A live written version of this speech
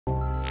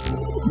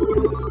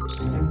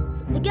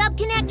The gup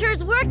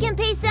connector's working,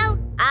 Peso.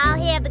 I'll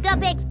have the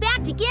gup eggs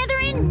back together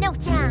in no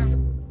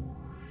time.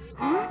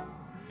 Huh?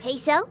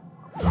 Peso?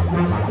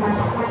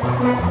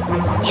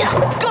 Yeah,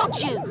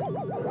 got you!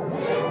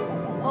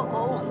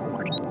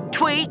 Uh-oh.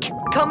 Tweak!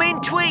 Come in,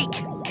 Tweak!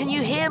 Can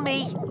you hear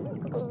me?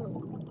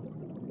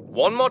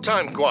 One more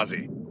time,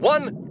 Kwazii.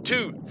 1,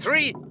 2,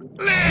 3,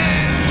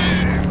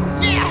 land!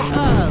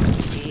 Oh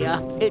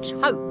dear, it's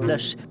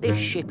hopeless. This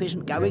ship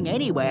isn't going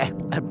anywhere,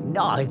 and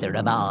neither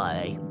am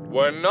I.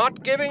 We're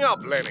not giving up,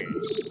 Lenny.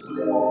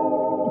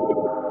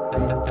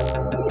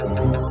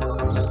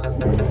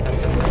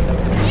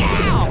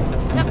 Yow!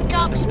 The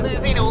gup's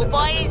moving all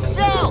by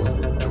itself.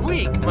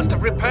 Tweak must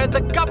have repaired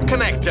the gup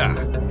connector.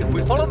 If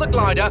we follow the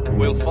glider,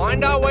 we'll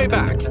find our way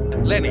back.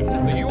 Lenny,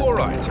 are you all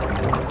right?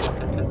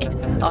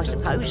 I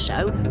suppose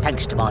so,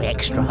 thanks to my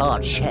extra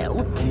hard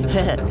shell.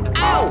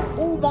 Ow!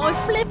 Oh, my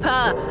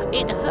flipper!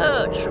 It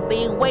hurts from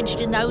being wedged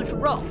in those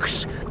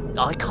rocks.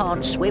 I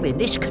can't swim in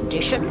this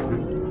condition.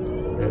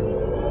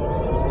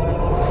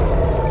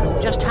 You'll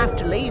just have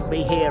to leave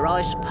me here,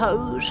 I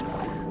suppose.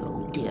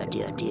 Oh, dear,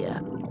 dear, dear.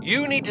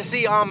 You need to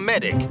see our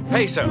medic,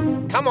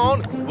 Peso. Come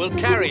on, we'll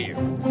carry you.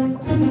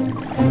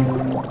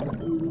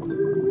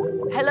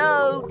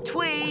 Hello,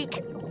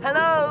 Tweak!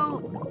 Hello!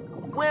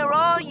 Where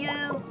are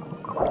you?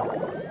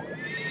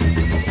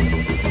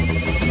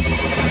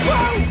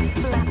 Whoa!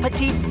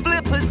 Flappity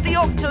flippers, the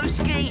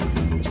octo-ski!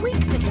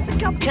 Tweak fixed the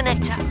gup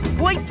connector.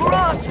 Wait for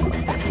us! Whoa!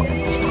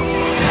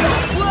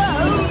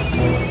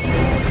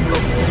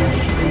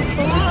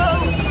 Whoa!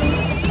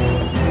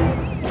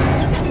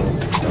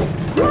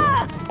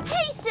 Ah!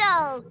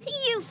 Peso!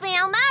 You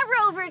found my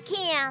rover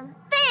cam.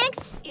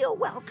 Thanks. You're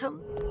welcome.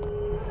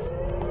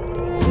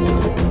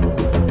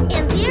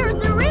 And there's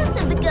the rest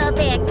of the gup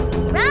eggs.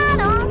 Right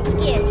on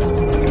schedule.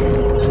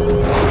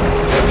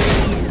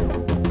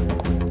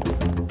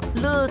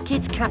 Look,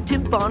 it's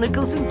Captain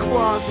Barnacles and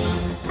Kwazii.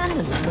 And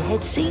the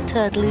loggerhead sea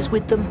turtle is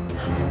with them.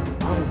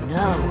 Oh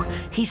no,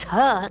 he's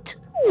hurt.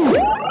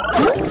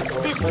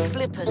 This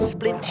flipper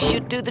splint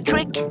should do the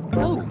trick.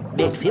 Oh,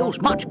 it feels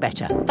much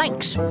better.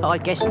 Thanks. I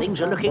guess things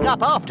are looking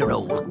up after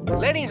all.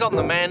 Lenny's on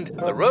the mend,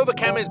 the rover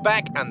cam is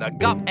back, and the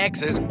gup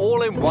X is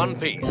all in one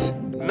piece.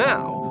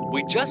 Now,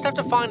 we just have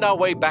to find our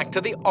way back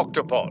to the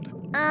Octopod.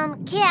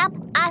 Cap,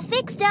 I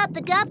fixed up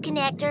the gup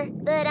connector,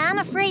 but I'm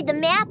afraid the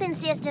mapping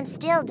system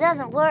still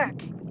doesn't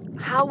work.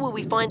 How will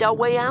we find our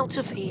way out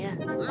of here?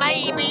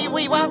 Maybe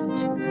we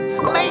won't.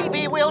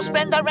 Maybe we'll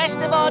spend the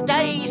rest of our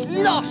days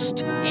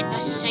lost in the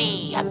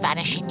sea of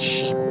vanishing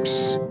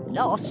ships.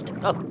 Lost?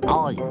 Oh,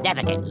 I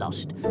never get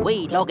lost.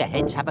 We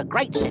loggerheads have a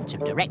great sense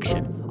of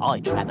direction. I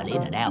travel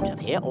in and out of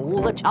here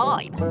all the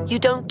time. You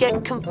don't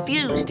get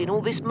confused in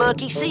all this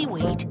murky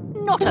seaweed?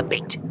 Not a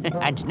bit.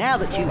 And now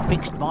that you've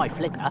fixed my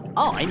flipper,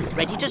 I'm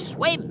ready to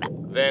swim.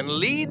 Then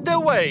lead the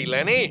way,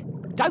 Lenny.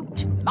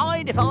 Don't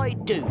mind if I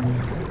do.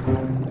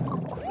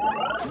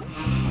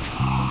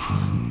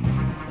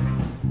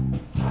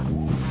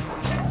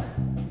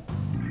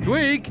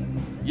 Tweak,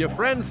 your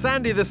friend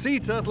Sandy the sea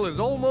turtle is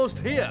almost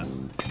here.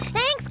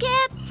 Thanks,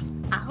 Cap.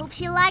 I hope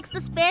she likes the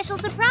special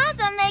surprise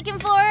I'm making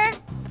for her.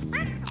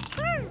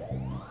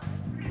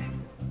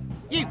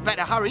 You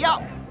better hurry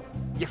up.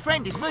 Your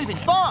friend is moving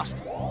fast.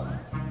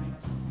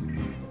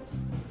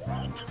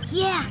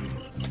 Yeah,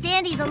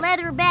 Sandy's a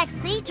leatherback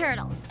sea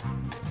turtle.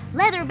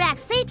 Leatherback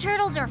sea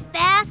turtles are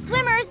fast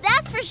swimmers,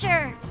 that's for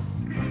sure.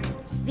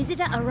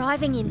 Visitor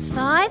arriving in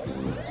 5,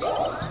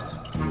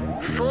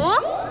 4,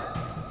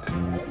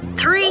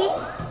 3,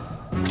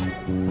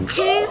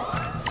 2,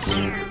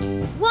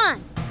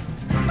 1.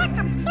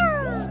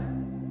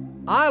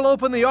 I'll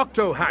open the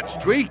octo hatch,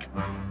 Tweak.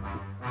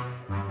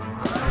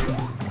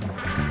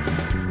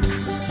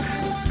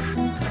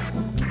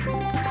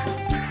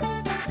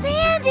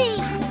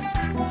 Sandy!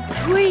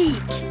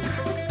 Tweak!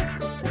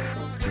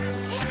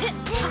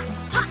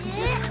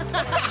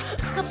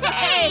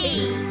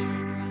 Hey!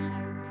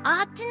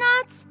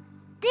 Octonauts,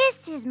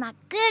 this is my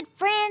good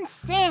friend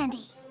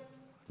Sandy.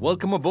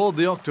 Welcome aboard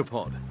the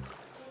Octopod.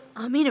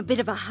 I'm in a bit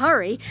of a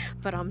hurry,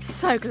 but I'm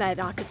so glad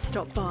I could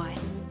stop by.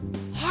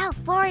 How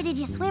far did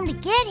you swim to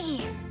get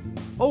here?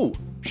 Oh,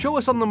 show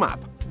us on the map.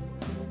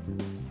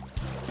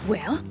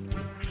 Well,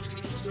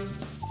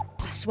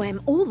 I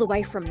swam all the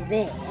way from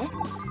there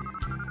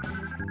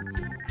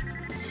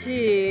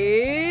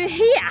to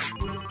here.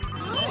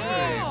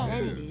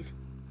 Splendid.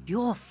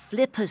 Your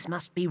flippers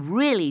must be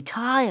really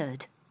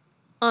tired.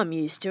 I'm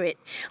used to it.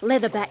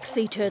 Leatherback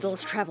sea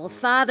turtles travel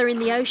farther in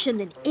the ocean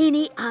than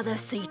any other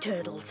sea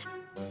turtles.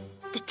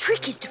 The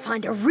trick is to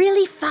find a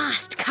really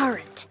fast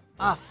current.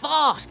 A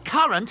fast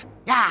current?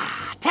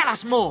 Ah, tell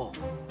us more.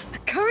 A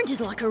current is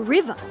like a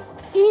river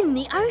in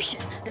the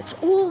ocean that's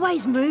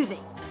always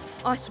moving.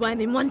 I swam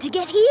in one to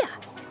get here,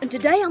 and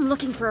today I'm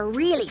looking for a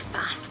really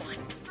fast one.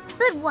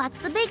 But what's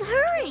the big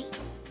hurry?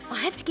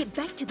 I have to get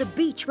back to the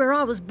beach where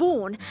I was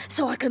born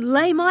so I can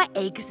lay my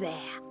eggs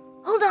there.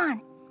 Hold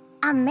on,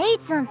 I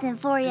made something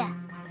for you.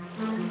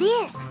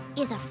 This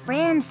is a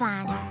friend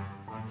finder.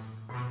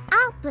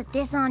 I'll put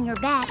this on your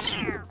back.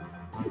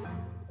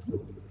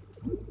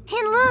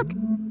 And look,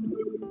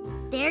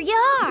 there you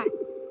are.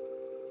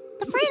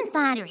 The friend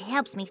finder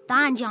helps me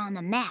find you on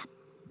the map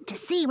to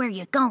see where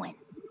you're going.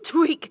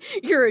 Tweak,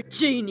 you're a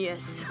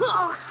genius.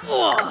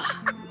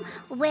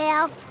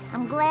 Well,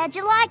 I'm glad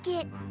you like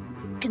it.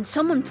 Can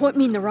someone point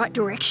me in the right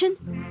direction?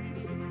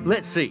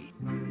 Let's see.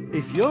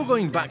 If you're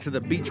going back to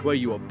the beach where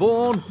you were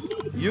born,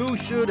 you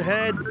should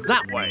head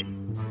that way.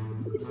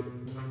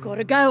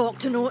 Gotta go,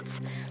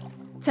 Octonauts.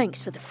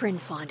 Thanks for the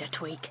friend finder,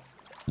 Tweak.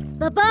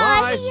 Bye-bye.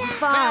 Bye.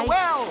 Bye.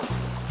 Farewell.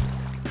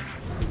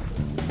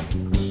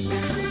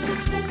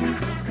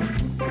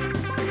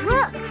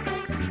 Look,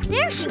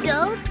 there she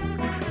goes.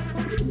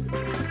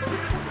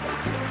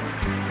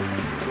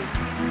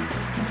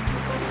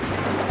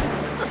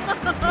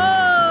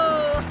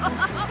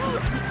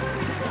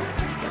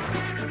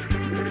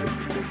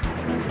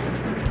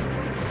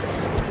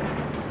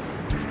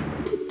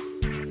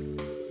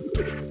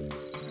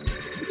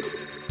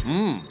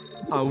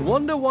 I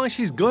wonder why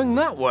she's going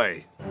that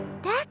way.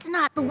 That's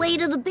not the way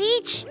to the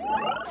beach.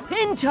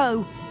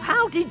 Pinto,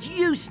 how did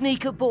you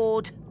sneak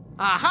aboard?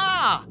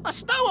 Aha! A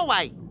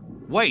stowaway.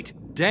 Wait,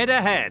 dead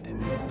ahead.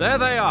 There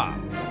they are.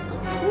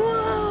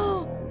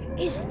 Whoa!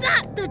 Is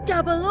that the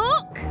double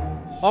lock?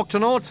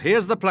 Octonauts,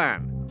 here's the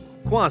plan.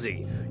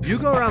 Kwazii, you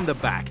go around the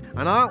back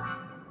and I'll...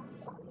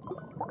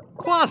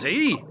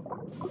 Kwazii!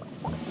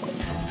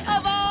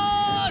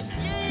 Avast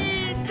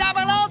ye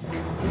double lock!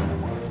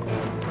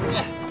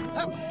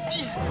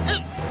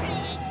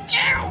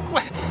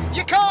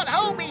 You can't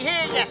hold me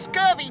here, you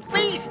scurvy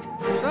beast!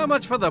 So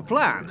much for the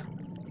plan.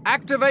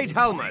 Activate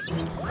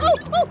helmets.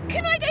 Oh,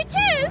 can I go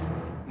too?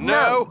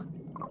 No.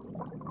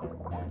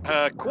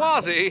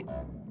 Kwazii,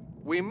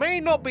 we may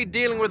not be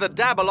dealing with a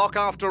Dabberlock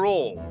after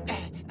all.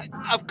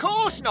 Of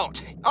course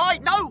not! I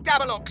know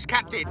Dabberlocks,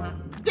 Captain!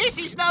 This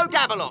is no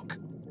Dabberlock!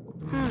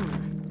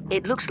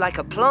 It looks like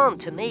a plant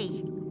to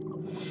me.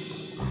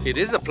 It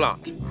is a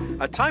plant,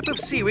 a type of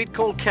seaweed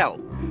called kelp.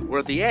 We're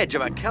at the edge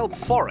of a kelp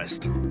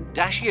forest.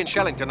 Dashy and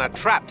Shellington are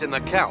trapped in the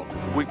kelp.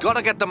 We've got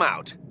to get them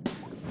out.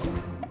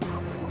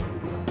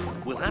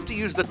 We'll have to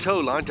use the tow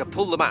line to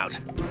pull them out.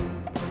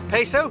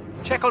 Peso,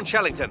 check on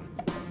Shellington.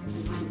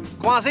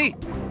 Kwazii,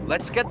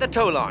 let's get the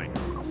tow line.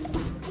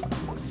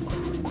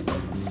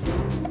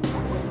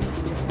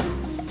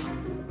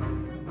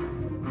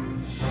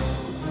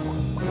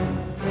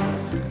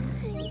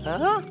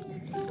 Huh?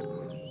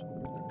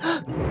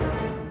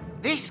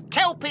 This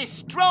kelp is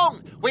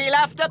strong! We'll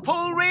have to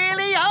pull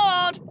really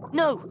hard!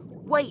 No,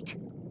 wait.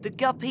 The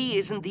guppy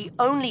isn't the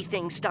only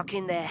thing stuck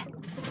in there.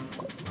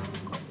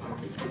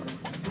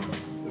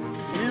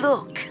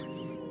 Look.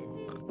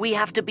 We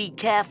have to be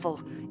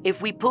careful.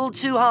 If we pull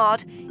too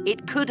hard,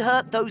 it could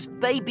hurt those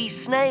baby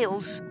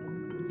snails.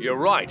 You're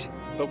right,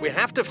 but we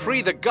have to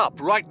free the gup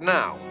right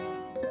now.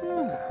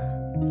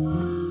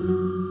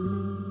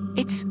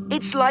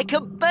 It's like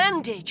a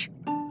bandage.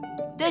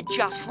 They're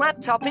just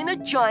wrapped up in a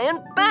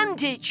giant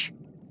bandage.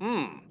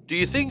 Do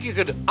you think you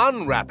could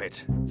unwrap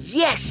it?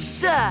 Yes,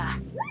 sir.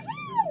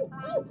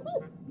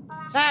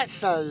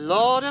 That's a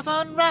lot of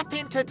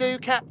unwrapping to do,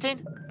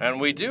 Captain. And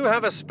we do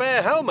have a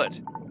spare helmet.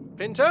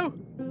 Pinto?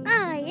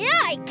 Aye,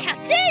 aye,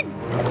 Captain.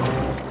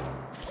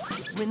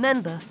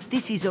 Remember,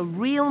 this is a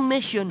real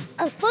mission.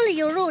 I'll follow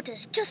your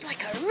orders just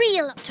like a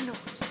real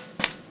Octonaut.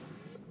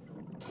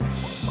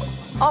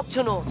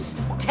 Octonauts,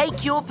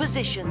 take your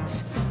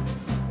positions.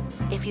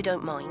 If you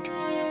don't mind.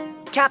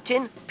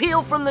 Captain,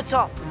 peel from the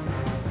top.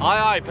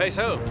 Aye, aye,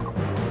 Peso.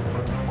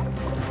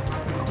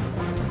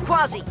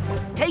 Kwazii,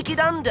 take it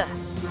under.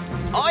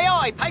 Aye,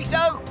 aye,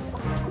 Peso!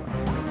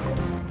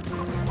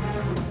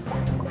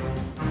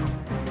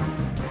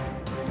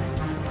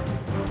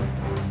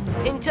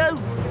 Pinto,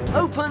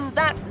 open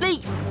that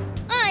leaf.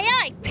 Aye,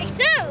 aye,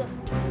 Peso.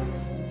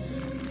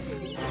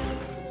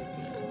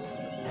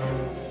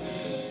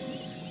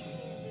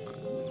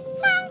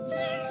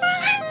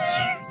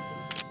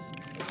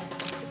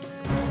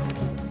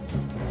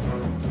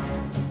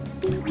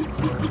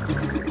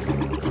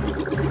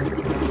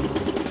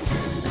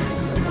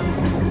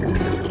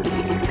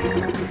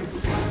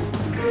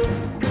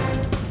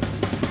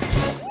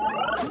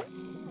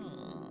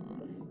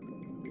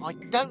 I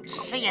don't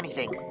see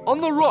anything. On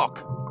the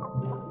rock.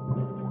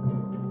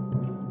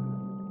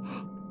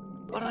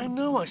 But I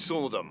know I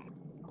saw them.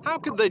 How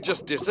could they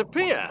just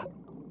disappear?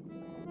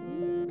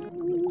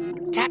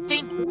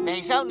 Captain,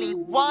 there's only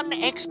one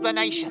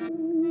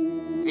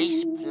explanation.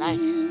 This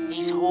place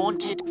is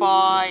haunted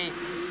by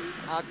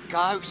a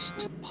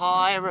ghost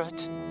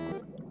pirate.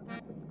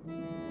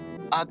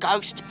 A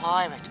ghost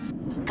pirate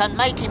can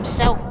make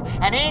himself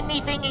and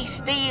anything he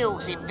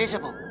steals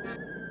invisible.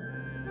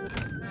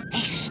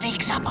 He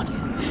sneaks up on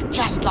you,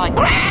 just like...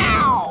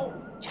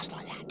 Just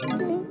like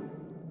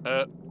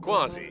that.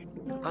 Kwazii,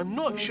 I'm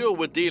not sure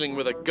we're dealing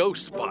with a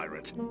ghost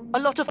pirate. A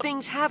lot of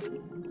things have,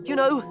 you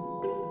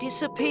know,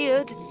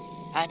 disappeared.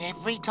 And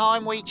every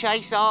time we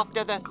chase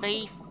after the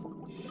thief,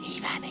 he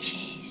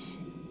vanishes.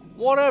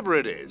 Whatever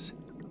it is,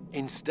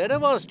 instead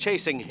of us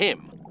chasing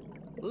him,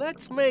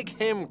 let's make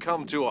him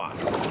come to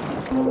us.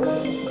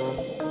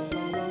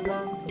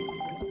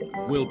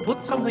 We'll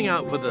put something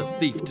out for the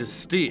thief to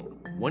steal.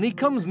 When he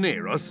comes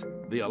near us,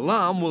 the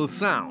alarm will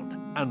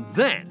sound, and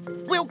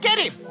then... We'll get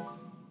him!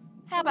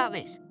 How about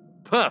this?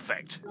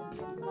 Perfect.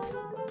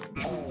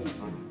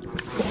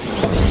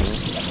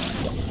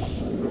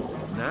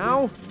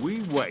 Now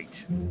we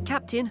wait.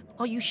 Captain,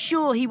 are you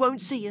sure he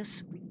won't see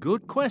us?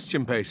 Good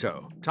question,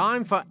 Peso.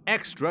 Time for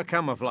extra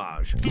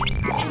camouflage.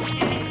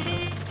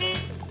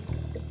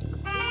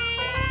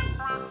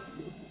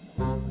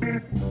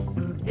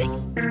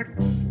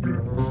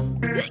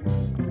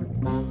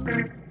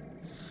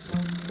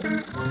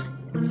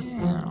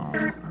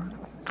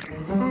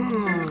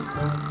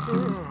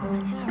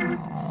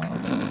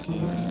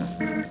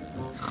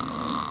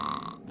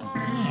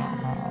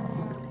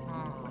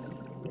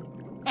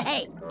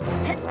 Hey.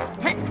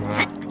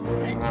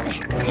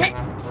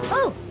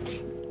 Oh.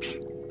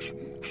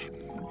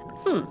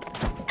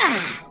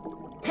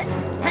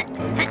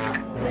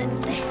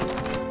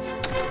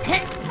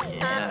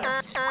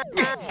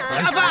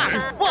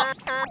 What?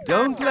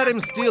 Don't let him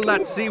steal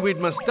that seaweed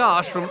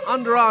moustache from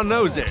under our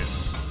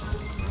noses.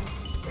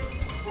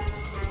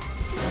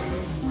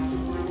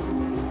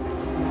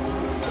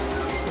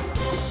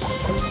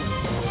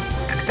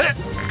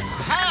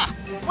 Ha!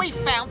 We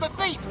found the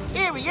thief!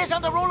 Here he is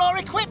under all our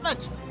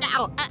equipment!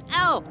 Ow!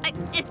 Ow!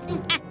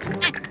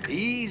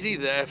 Easy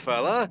there,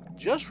 fella.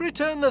 Just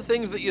return the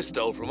things that you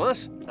stole from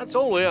us. That's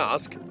all we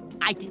ask.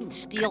 I didn't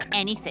steal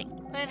anything.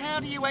 Then how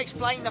do you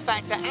explain the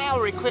fact that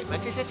our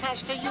equipment is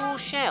attached to your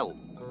shell?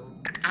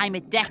 I'm a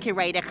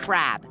decorator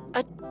crab.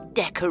 A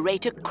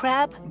decorator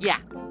crab? Yeah,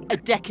 a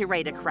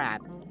decorator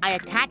crab. I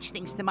attach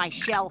things to my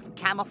shell for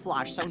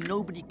camouflage so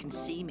nobody can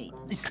see me,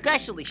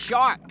 especially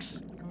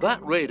sharks.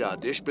 That radar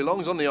dish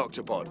belongs on the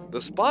Octopod.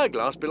 The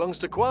spyglass belongs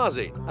to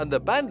Kwazii, and the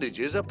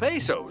bandages are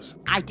Peso's.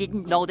 I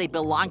didn't know they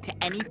belonged to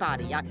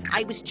anybody.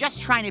 I was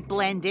just trying to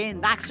blend in,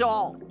 that's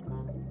all.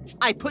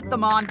 I put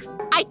them on,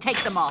 I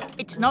take them off.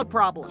 It's no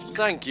problem.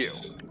 Thank you.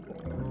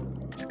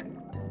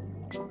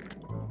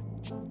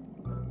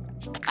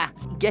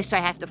 Guess I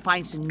have to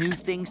find some new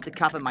things to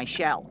cover my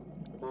shell.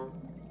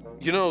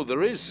 You know,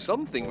 there is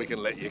something we can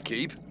let you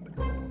keep.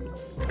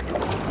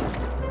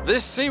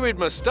 This seaweed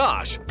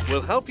moustache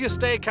will help you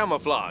stay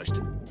camouflaged.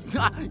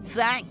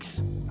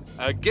 Thanks.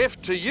 A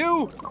gift to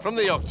you from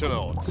the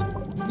Octonauts.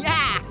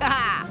 Yeah!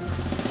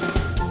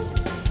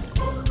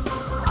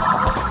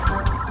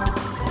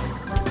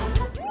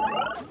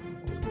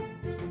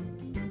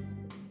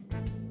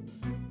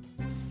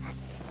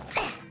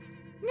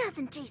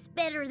 Nothing tastes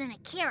better than a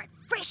carrot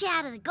fresh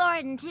out of the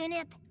garden,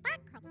 Tunip.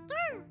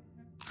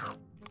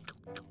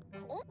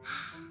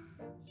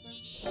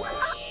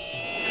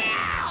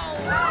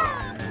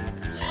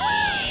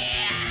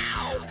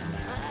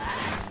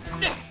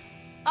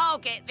 I'll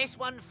get this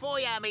one for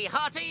you, me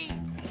hearty.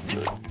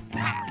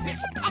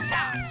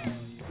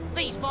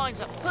 These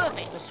vines are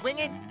perfect for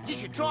swinging. You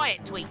should try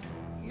it, Tweak.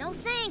 No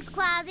thanks,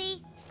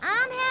 Kwazii.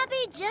 I'm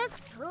happy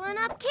just pulling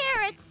up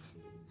carrots.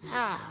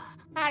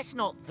 That's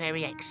not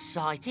very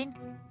exciting.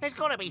 There's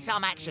got to be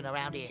some action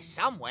around here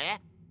somewhere.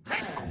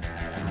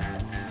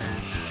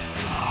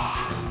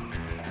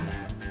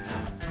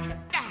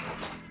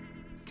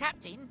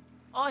 Captain,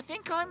 I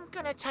think I'm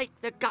going to take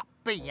the gut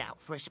bee out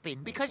for a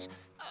spin because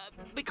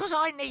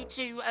I need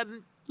to,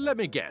 Let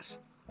me guess.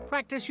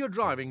 Practice your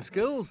driving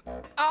skills.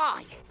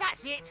 Aye,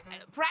 that's it.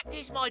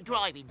 Practice my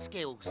driving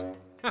skills.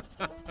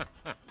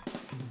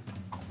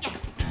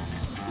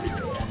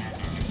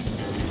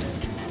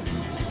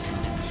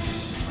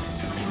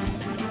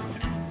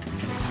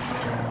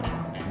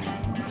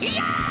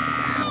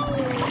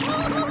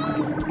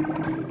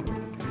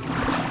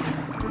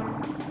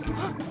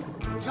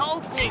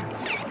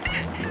 Dolphins!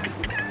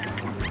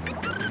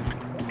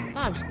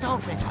 Those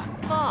dolphins are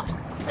fast,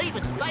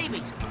 even the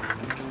babies.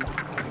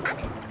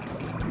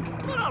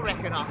 But I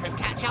reckon I can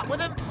catch up with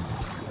them.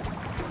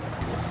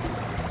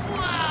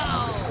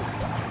 Whoa!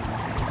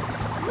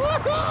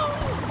 Woohoo!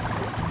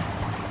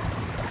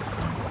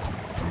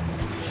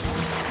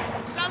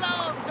 So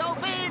long,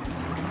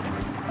 dolphins!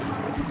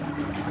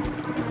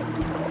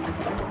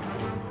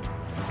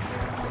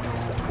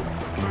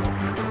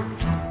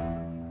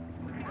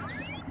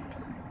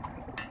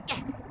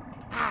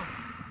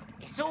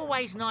 It's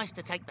always nice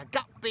to take the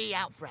gut bee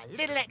out for a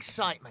little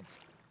excitement.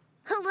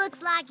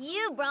 Looks like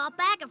you brought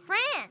back a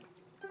friend.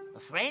 A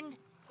friend?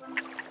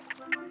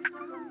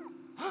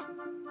 A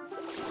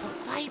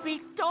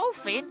baby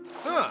dolphin?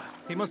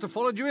 He must have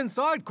followed you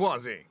inside,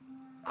 Kwazii.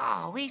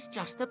 Oh, he's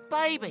just a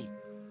baby.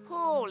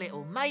 Poor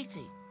little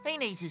matey. He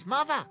needs his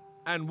mother.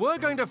 And we're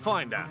going to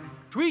find her.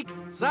 Tweak,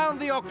 sound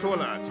the Octo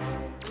alert.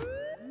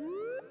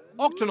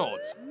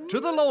 Octonauts, to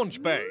the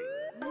launch bay.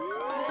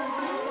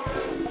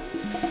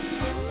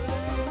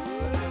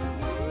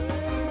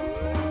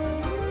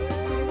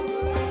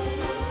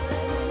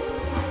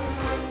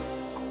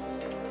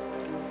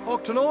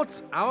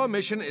 Octonauts, our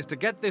mission is to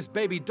get this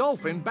baby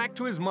dolphin back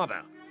to his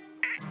mother.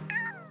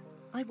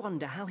 I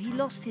wonder how he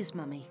lost his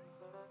mummy.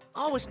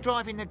 I was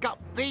driving the gut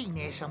bee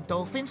near some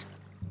dolphins.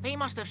 He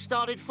must have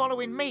started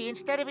following me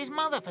instead of his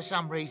mother for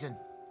some reason.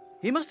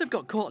 He must have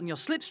got caught in your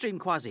slipstream,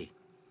 Kwazii.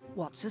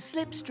 What's a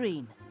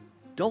slipstream?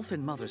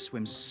 Dolphin mothers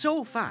swim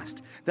so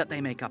fast that they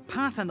make a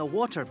path in the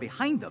water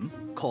behind them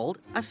called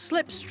a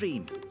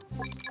slipstream.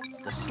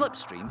 The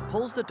slipstream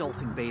pulls the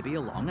dolphin baby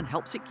along and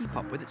helps it keep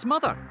up with its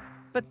mother.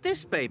 But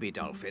this baby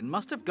dolphin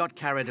must have got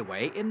carried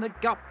away in the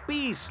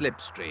guppy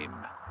slipstream.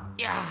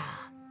 Yeah.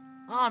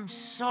 I'm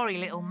sorry,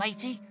 little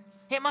matey.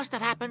 It must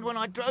have happened when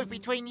I drove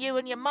between you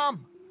and your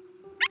mum.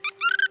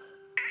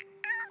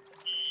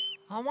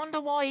 I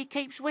wonder why he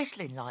keeps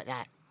whistling like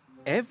that.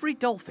 Every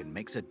dolphin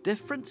makes a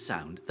different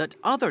sound that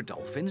other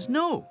dolphins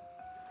know.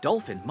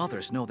 Dolphin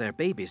mothers know their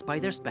babies by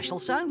their special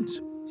sounds.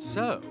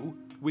 So,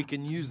 we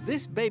can use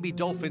this baby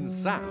dolphin's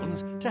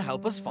sounds to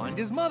help us find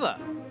his mother.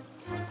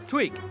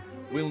 Tweak,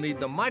 we'll need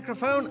the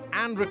microphone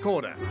and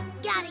recorder.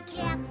 Got it,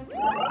 Cap.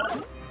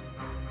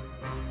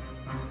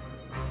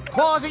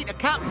 Kwazii to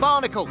Captain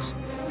Barnacles.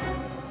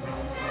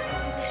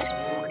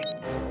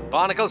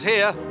 Barnacles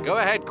here. Go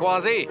ahead,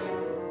 Kwazii.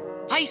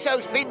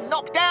 Peso's been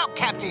knocked out,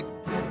 Captain.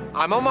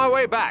 I'm on my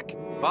way back.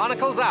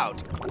 Barnacles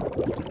out.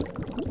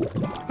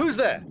 Who's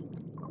there?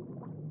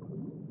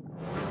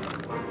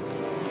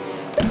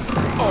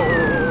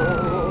 Oh!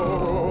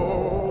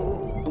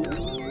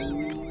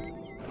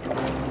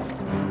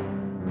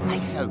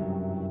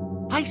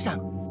 Peso!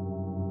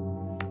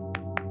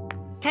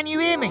 Can you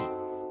hear me?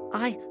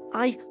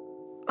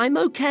 I'm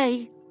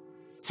okay.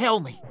 Tell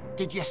me,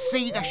 did you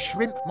see the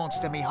shrimp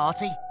monster, me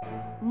hearty?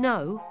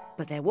 No,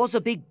 but there was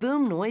a big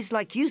boom noise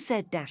like you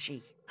said,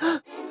 Dashy.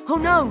 Oh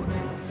no!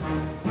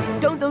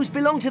 Don't those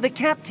belong to the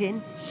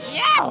captain?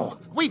 Yow!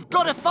 We've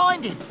got to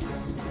find him!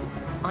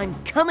 I'm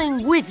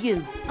coming with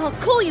you. I'll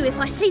call you if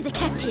I see the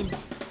captain.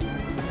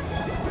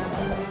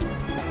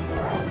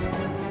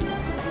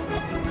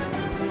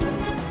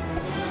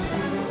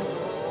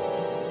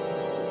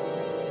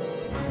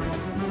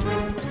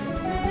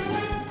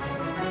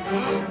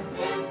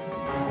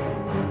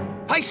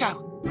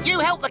 Peso, you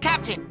help the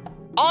captain.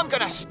 I'm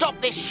gonna stop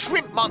this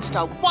shrimp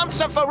monster once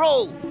and for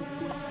all.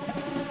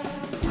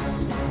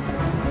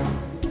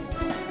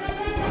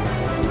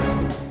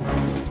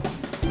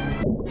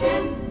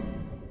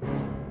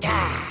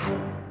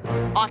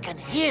 I can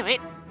hear it,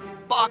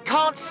 but I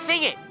can't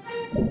see it.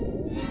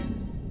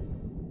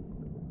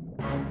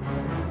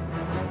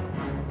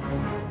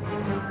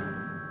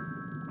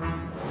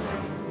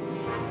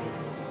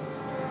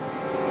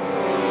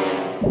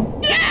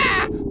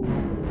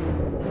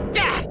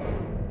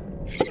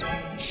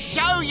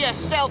 Show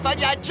yourself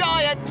and your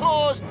giant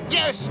claws,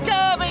 you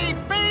scurvy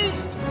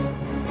beast!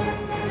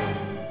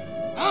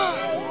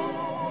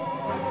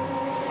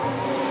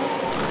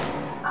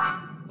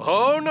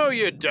 Oh, no,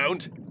 you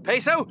don't.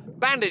 Peso,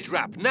 bandage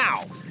wrap,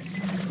 now.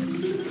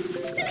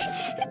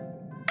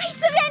 I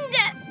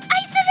surrender!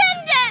 I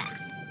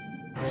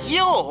surrender!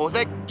 You're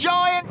the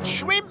giant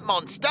shrimp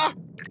monster?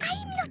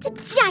 I'm not a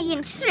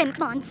giant shrimp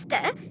monster.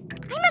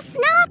 I'm a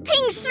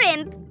snapping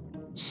shrimp.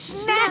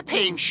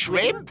 Snapping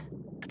shrimp?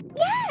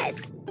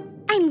 Yes.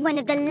 I'm one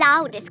of the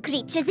loudest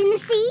creatures in the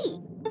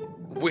sea.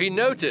 We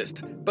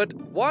noticed, but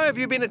why have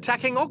you been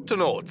attacking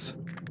Octonauts?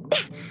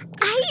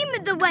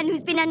 I'm the one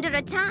who's been under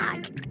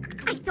attack.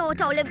 I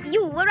thought all of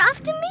you were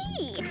after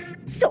me.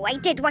 So I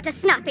did what a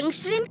snapping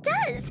shrimp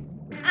does.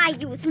 I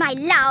used my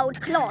loud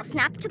claw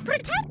snap to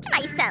protect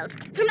myself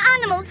from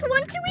animals who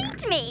want to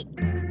eat me.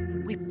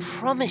 We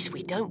promise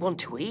we don't want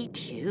to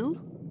eat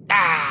you.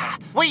 Ah,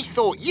 we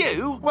thought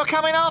you were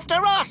coming after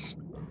us.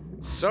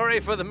 Sorry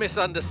for the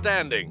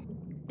misunderstanding.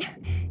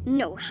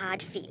 No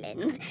hard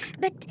feelings,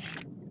 but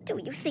do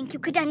you think you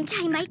could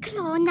untie my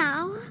claw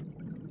now?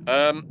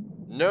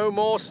 No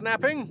more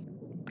snapping?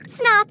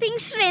 Snapping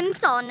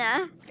shrimp's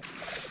honor.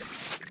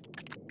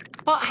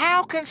 But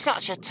how can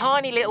such a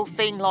tiny little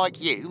thing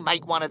like you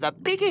make one of the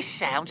biggest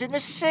sounds in the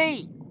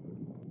sea?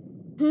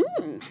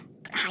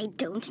 I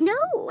don't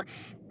know.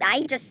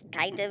 I just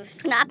kind of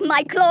snap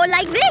my claw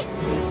like this.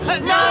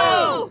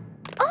 No!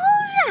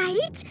 All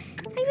right.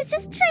 I was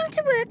just trying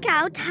to work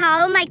out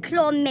how my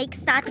claw makes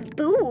that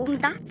boom,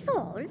 that's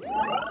all.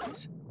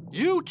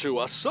 You two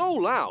are so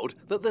loud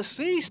that the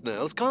sea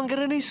snails can't get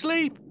any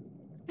sleep.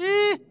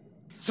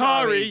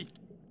 Sorry.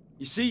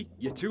 You see,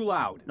 you're too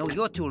loud. No,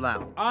 you're too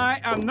loud. I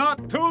am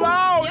not too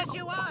loud. Yes,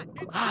 you are.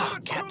 Oh,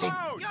 Captain,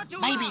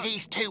 maybe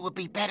these two would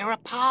be better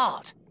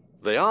apart.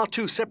 They are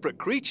two separate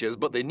creatures,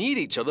 but they need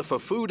each other for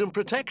food and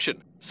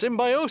protection.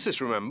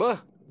 Symbiosis,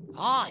 remember?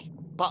 Aye,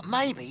 but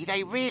maybe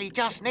they really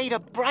just need a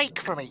break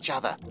from each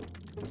other.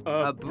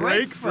 A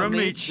break from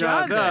each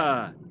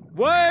other.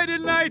 Why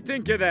didn't I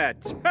think of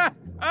that?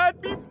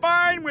 I'd be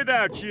fine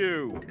without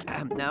you.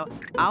 No,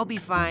 I'll be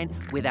fine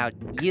without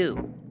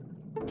you.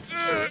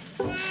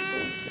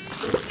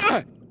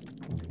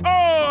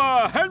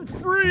 Oh, I'm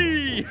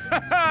free!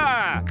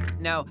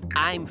 No,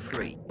 I'm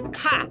free.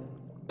 Ha!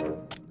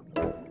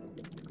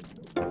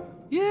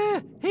 Yeah,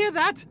 hear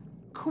that?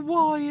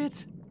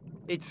 Quiet.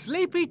 It's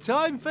sleepy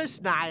time for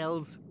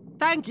snails.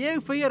 Thank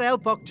you for your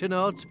help,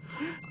 Octonauts.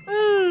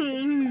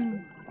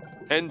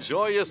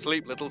 Enjoy your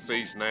sleep, little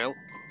sea snail.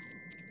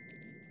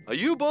 Are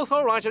you both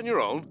all right on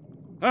your own?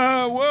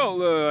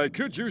 Well, I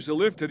could use a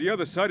lift to the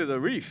other side of the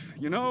reef.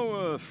 You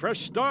know,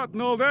 fresh start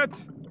and all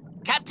that.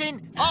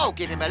 Captain, I'll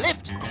give him a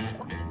lift.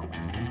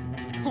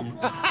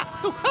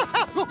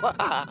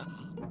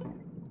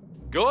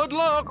 Good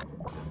luck.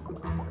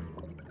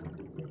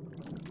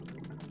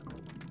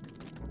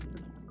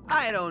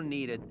 I don't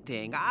need a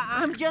thing.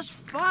 I'm just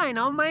fine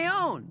on my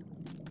own.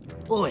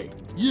 Oi,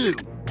 you,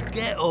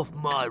 get off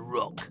my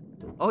rock.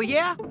 Oh,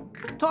 yeah?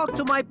 Talk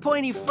to my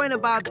pointy friend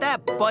about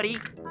that, buddy.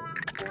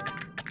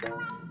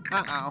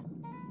 Uh-oh.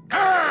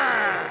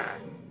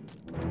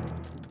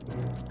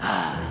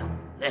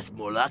 That's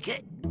more like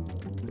it.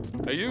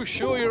 Are you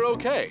sure you're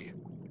okay?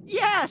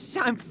 Yes,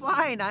 I'm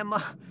fine.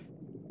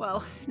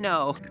 Well,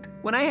 no.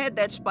 When I had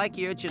that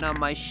spiky urchin on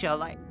my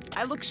shell, I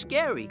look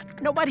scary.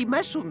 Nobody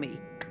messed with me.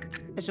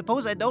 I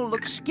suppose I don't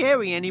look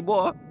scary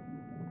anymore.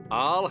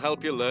 I'll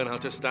help you learn how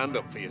to stand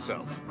up for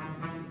yourself.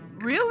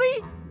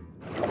 Really?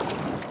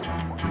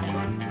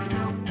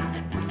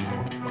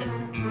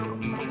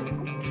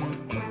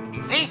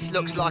 This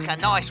looks like a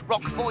nice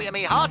rock for you,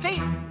 me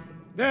hearty.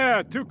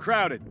 There, too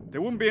crowded.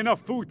 There wouldn't be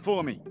enough food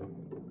for me.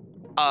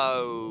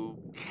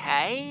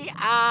 Okay.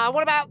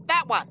 What about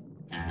that one?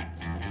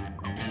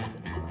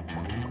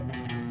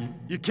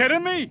 You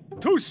kidding me?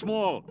 Too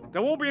small.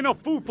 There won't be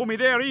enough food for me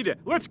there either.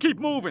 Let's keep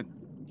moving.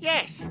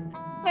 Yes.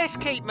 Let's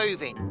keep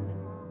moving.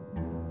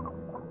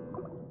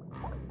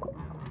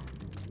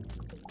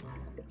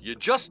 You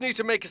just need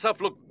to make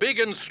yourself look big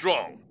and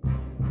strong.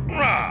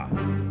 Rah!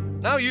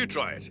 Now you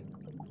try it.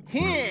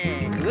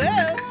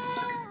 Well.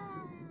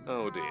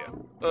 Oh,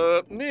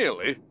 dear.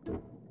 Nearly.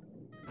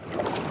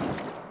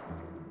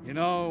 You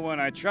know, when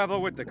I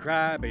travel with the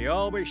crab, he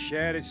always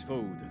shared his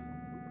food.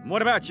 And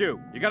what about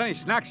you? You got any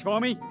snacks for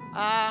me?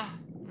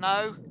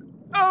 No.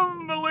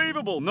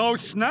 Unbelievable! No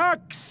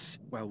snacks?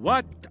 Well,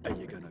 what are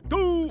you gonna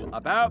do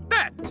about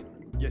that?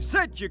 You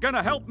said you're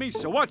gonna help me,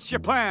 so what's your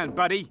plan,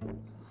 buddy?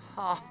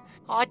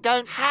 I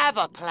don't have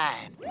a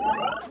plan.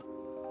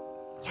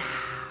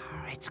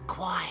 It's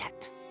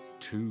quiet.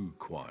 Too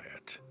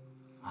quiet.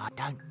 I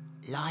don't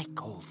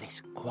like all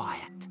this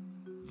quiet.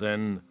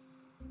 Then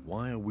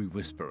why are we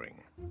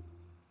whispering?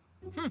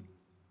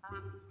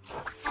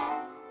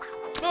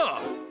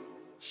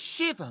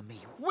 Shiver me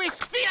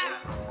whisk.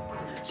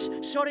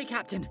 Sorry,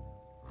 Captain.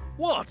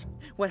 What?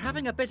 We're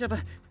having a bit of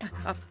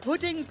a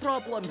pudding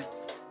problem.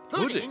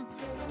 Pudding?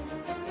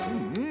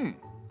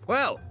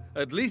 Well,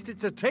 at least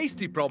it's a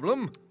tasty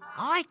problem.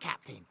 Aye,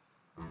 Captain.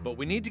 But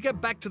we need to get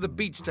back to the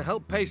beach to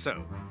help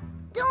Peso.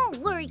 Don't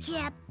worry,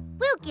 Cap.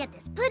 We'll get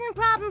this pudding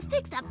problem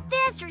fixed up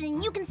faster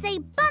than you can say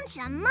bunch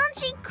of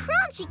munchy,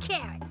 crunchy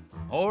carrots.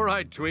 All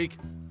right, Tweak.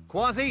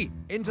 Kwazii,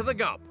 into the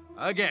gup.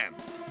 Again.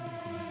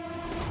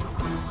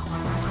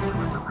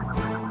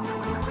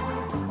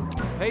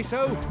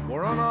 Peso,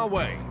 we're on our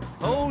way.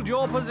 Hold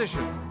your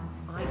position.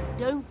 I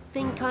don't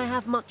think I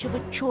have much of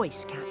a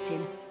choice,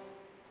 Captain.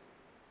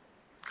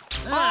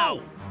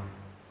 Ow!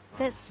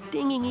 They're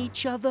stinging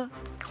each other.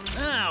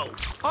 Ow!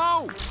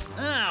 Oh!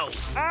 Ow!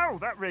 Ow,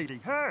 that really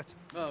hurt.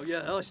 Oh,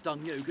 yeah, I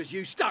stung you because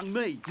you stung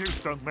me. You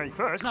stung me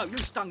first. No, you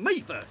stung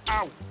me first.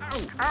 Ow!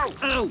 Ow! Ow!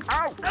 Ow!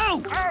 Ow!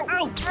 Ow! Ow!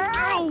 Ow!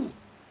 Ow!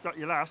 Got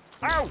you last.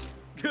 Ow!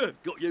 Good,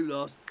 got you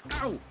last.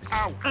 Ow!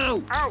 Ow!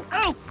 Ow! Ow!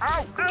 Ow!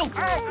 Ow! Ow!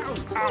 Ow!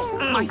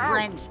 Ow! My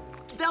friends,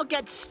 they'll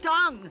get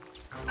stung.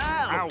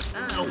 Ow!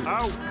 Ow!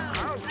 Ow!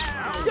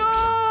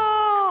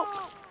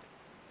 Stop!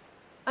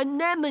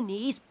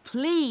 Anemones,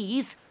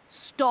 please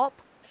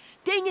stop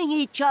stinging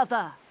each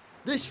other.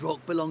 This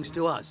rock belongs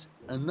to us,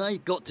 and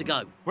they've got to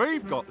go.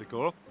 We've got to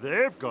go.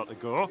 They've got to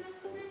go.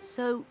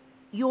 So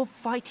you're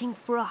fighting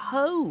for a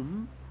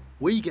home?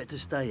 We get to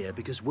stay here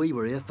because we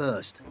were here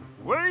first.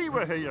 We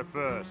were here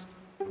first.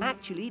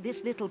 Actually,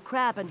 this little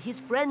crab and his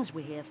friends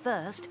were here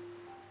first,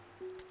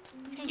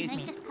 Excuse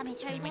me. Just coming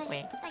through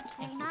there. Thank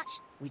you very much.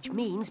 which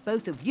means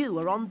both of you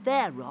are on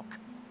their rock.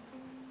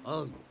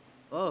 Oh,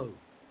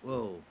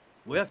 well,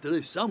 we have to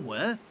live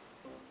somewhere.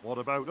 What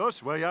about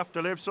us? We have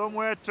to live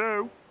somewhere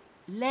too.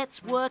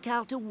 Let's work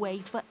out a way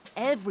for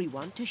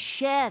everyone to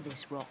share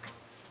this rock.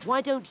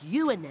 Why don't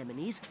you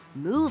anemones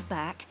move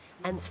back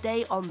and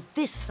stay on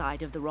this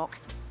side of the rock,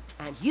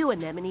 and you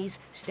anemones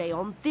stay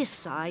on this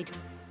side,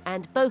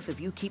 and both of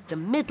you keep the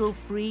middle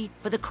free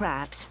for the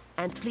crabs.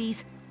 And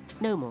please,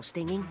 no more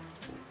stinging.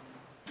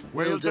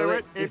 We'll do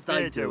it if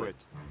they do it.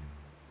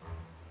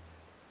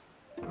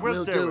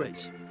 We'll do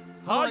it.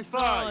 High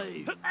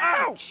five!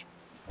 Ouch!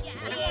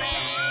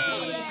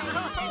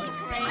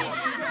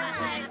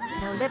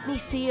 Now let me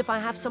see if I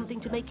have something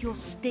to make your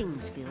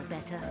stings feel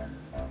better.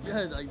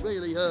 Yeah, they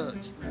really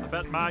hurt. I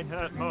bet mine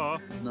hurt more.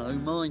 No,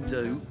 mine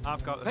do.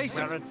 I've got a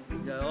Peso. swearing.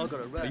 Yeah, I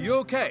got a rat. Are you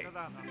okay?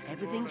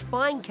 Everything's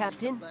fine,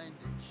 Captain.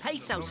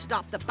 Peso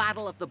stopped the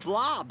Battle of the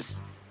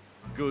Blobs.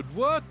 Good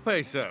work,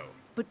 Peso.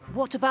 But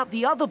what about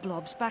the other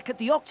blobs back at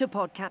the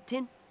Octopod,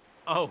 Captain?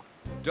 Oh,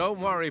 don't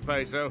worry,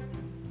 Peso.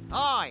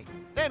 Aye,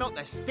 they're not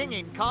the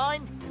stinging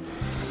kind.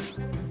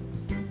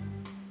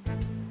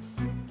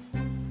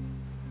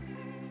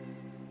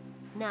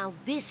 Now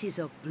this is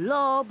a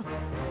blob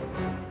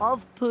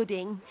of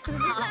pudding.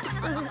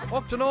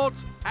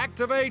 Octonauts,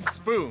 activate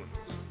spoons.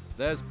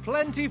 There's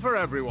plenty for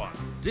everyone.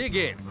 Dig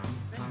in.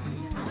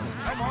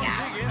 Come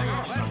on, dig in.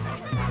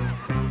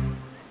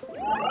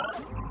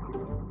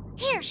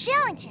 Here,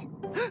 Shellington.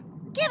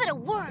 Give it a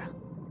whirl.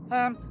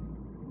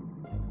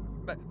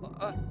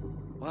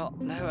 Well,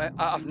 no,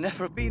 I've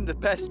never been the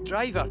best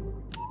driver.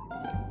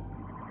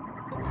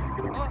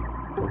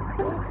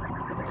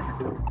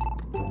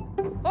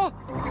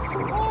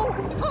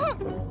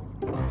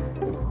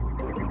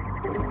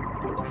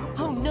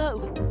 Oh no!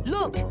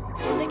 Look!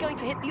 They're going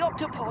to hit the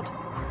Octopod.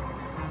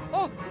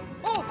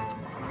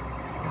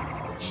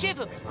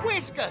 Shiver me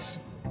whiskers!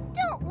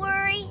 Don't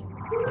worry.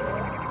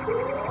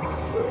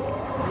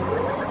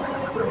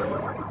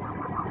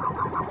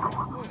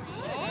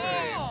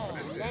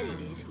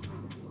 Splendid.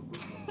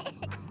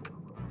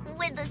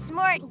 With the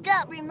smart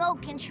gut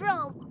remote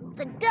control,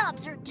 the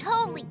gups are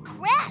totally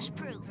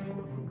crash-proof.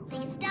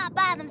 They stop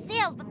by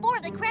themselves before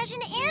they crash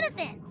into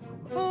anything.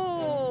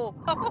 Oh!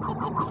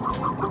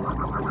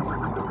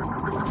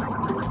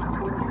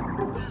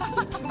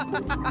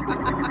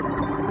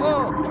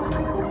 Oh!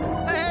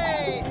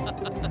 Hey!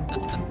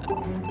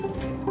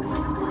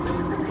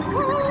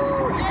 Woo!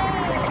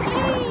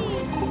 Yay!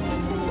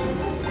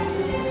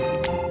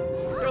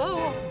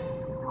 Oh!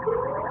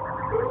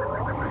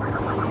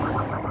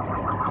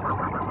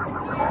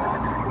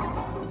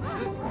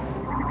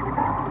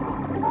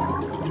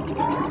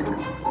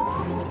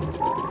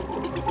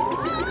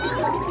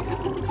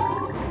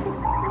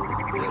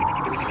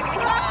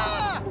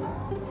 Ah!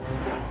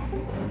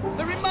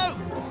 The remote!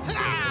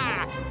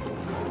 Ah!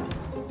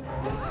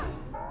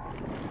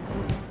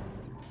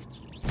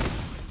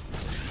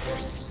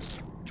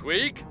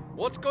 Tweak,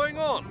 what's going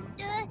on?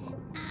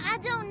 I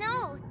don't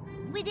know.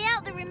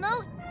 Without the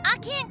remote, I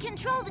can't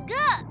control the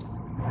gups.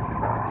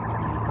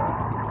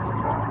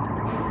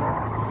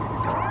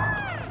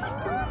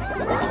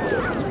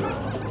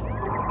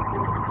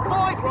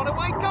 Five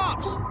runaway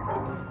gups!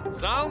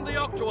 Sound the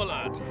Octo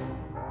alert.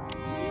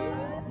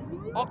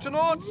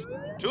 Octonauts,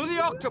 to the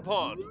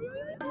Octopod.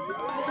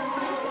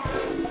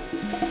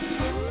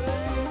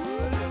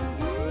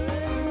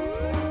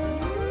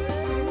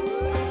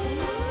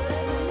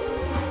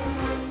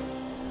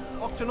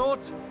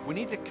 Octonauts, we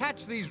need to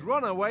catch these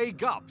runaway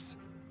gups.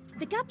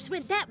 The gups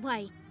went that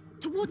way,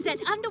 towards that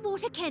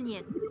underwater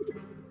canyon.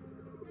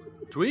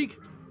 Tweak,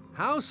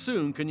 how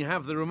soon can you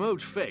have the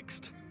remote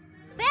fixed?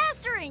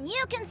 Faster than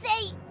you can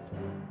say,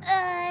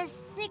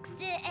 6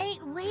 to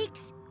 8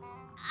 weeks.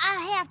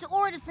 I have to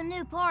order some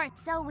new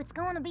parts, so it's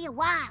going to be a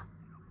while.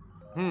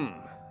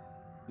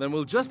 Then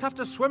we'll just have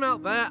to swim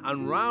out there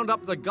and round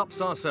up the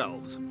gups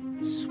ourselves.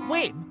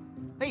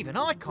 Swim? Even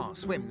I can't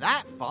swim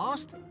that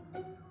fast.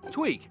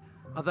 Tweak,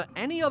 are there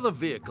any other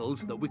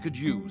vehicles that we could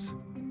use?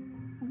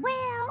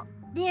 Well,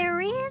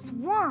 there is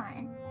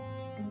one.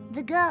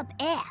 The Gup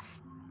F.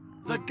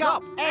 The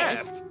Gup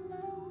F?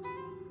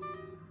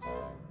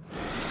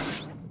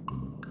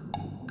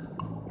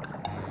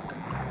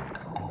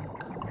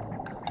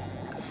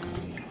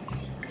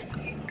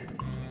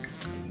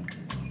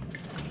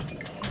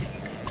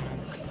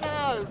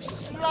 So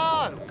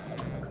slow.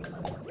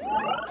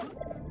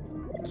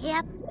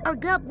 Cap, our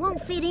Gup won't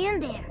fit in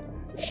there.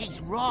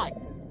 She's right.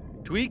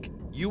 Tweak,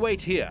 you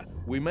wait here.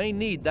 We may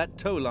need that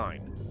tow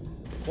line.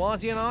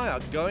 Kwazii and I are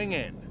going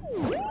in.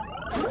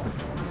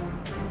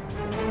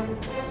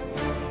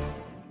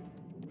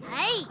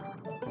 Hey,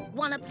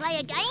 wanna play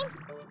a game?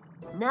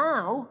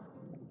 Now?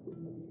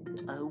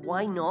 Oh,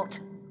 why not?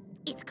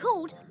 It's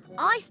called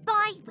I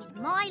Spy with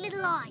My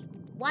Little Eye.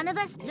 One of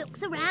us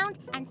looks around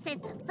and says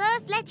the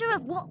first letter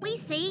of what we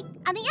see,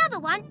 and the other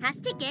one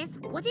has to guess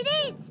what it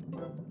is.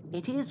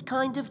 It is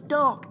kind of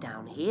dark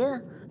down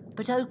here,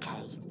 but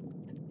okay.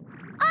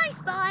 I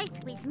spy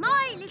with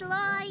my little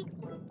eye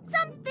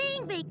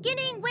something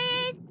beginning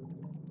with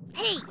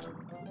P.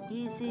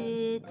 Is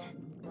it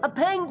a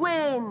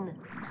penguin?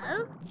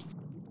 No.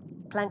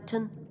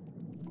 Plankton?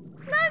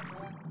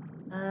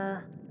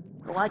 No.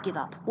 Oh, I give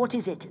up. What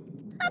is it?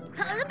 A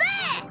polar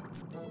bear.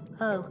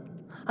 Oh,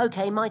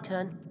 okay, my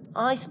turn.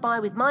 I spy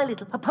with my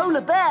little... A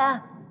polar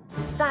bear?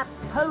 That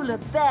polar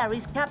bear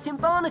is Captain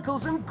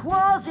Barnacles and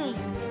Kwazii.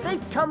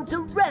 They've come to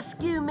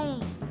rescue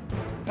me.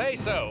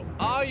 Peso,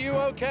 are you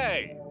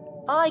okay?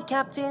 Aye,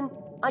 Captain.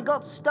 I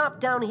got stuck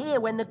down here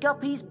when the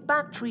guppy's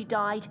battery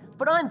died,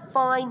 but I'm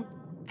fine.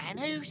 And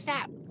who's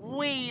that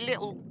wee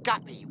little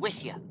guppy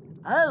with you?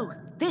 Oh,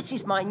 this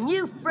is my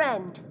new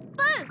friend.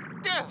 Boo!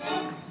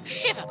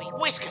 Shiver me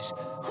whiskers!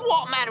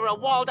 What manner of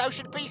wild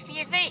ocean beastie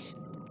is this?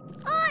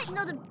 I'm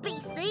not a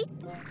beastie.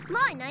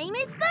 My name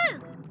is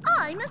Boo.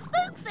 I'm a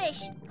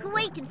spookfish.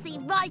 We can see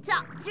right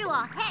up through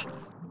our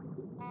heads.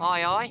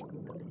 Aye, aye.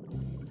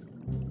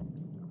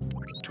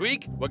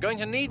 Tweak, we're going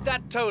to need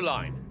that tow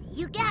line.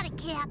 You got it,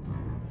 Cap.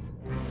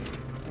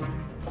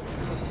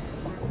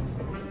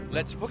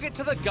 Let's hook it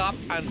to the gup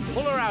and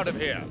pull her out of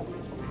here.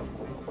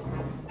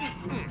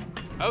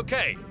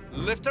 Okay,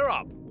 lift her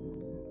up.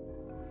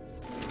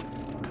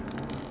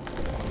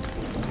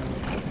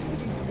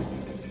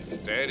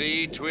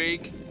 Steady,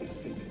 Tweak.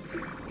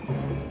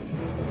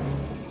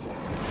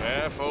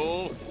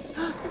 Careful.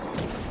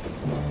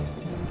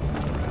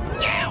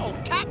 Yow!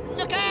 Captain,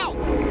 look out!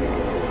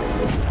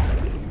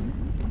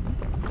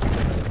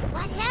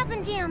 What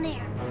happened down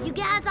there? You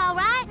guys all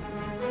right?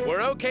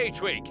 We're okay,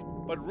 Tweak,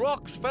 but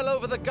rocks fell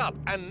over the gup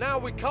and now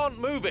we can't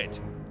move it.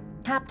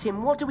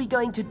 Captain, what are we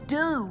going to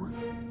do?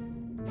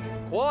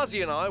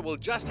 Kwazii and I will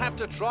just have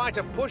to try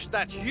to push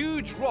that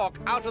huge rock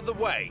out of the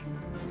way.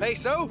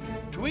 Peso,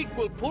 Tweak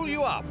will pull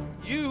you up.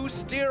 You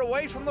steer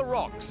away from the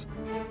rocks.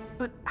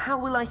 But how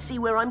will I see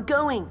where I'm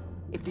going?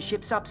 If the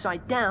ship's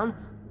upside down,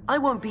 I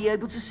won't be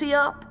able to see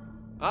up.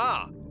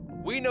 Ah,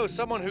 we know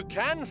someone who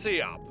can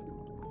see up.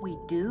 We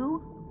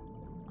do?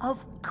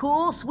 Of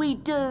course we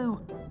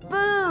do!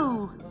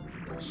 Boo!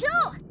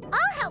 Sure,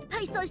 I'll help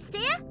Peso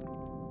steer.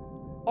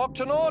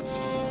 Octonauts,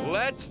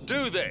 let's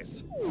do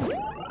this.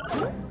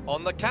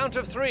 On the count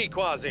of 3,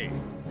 Kwazii.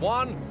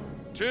 1,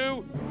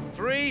 2,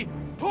 3,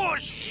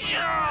 push!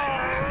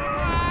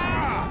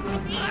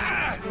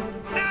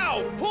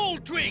 Now, pull,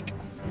 Tweak!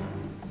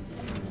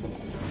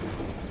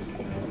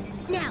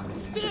 Now,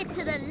 steer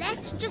to the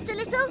left just a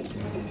little.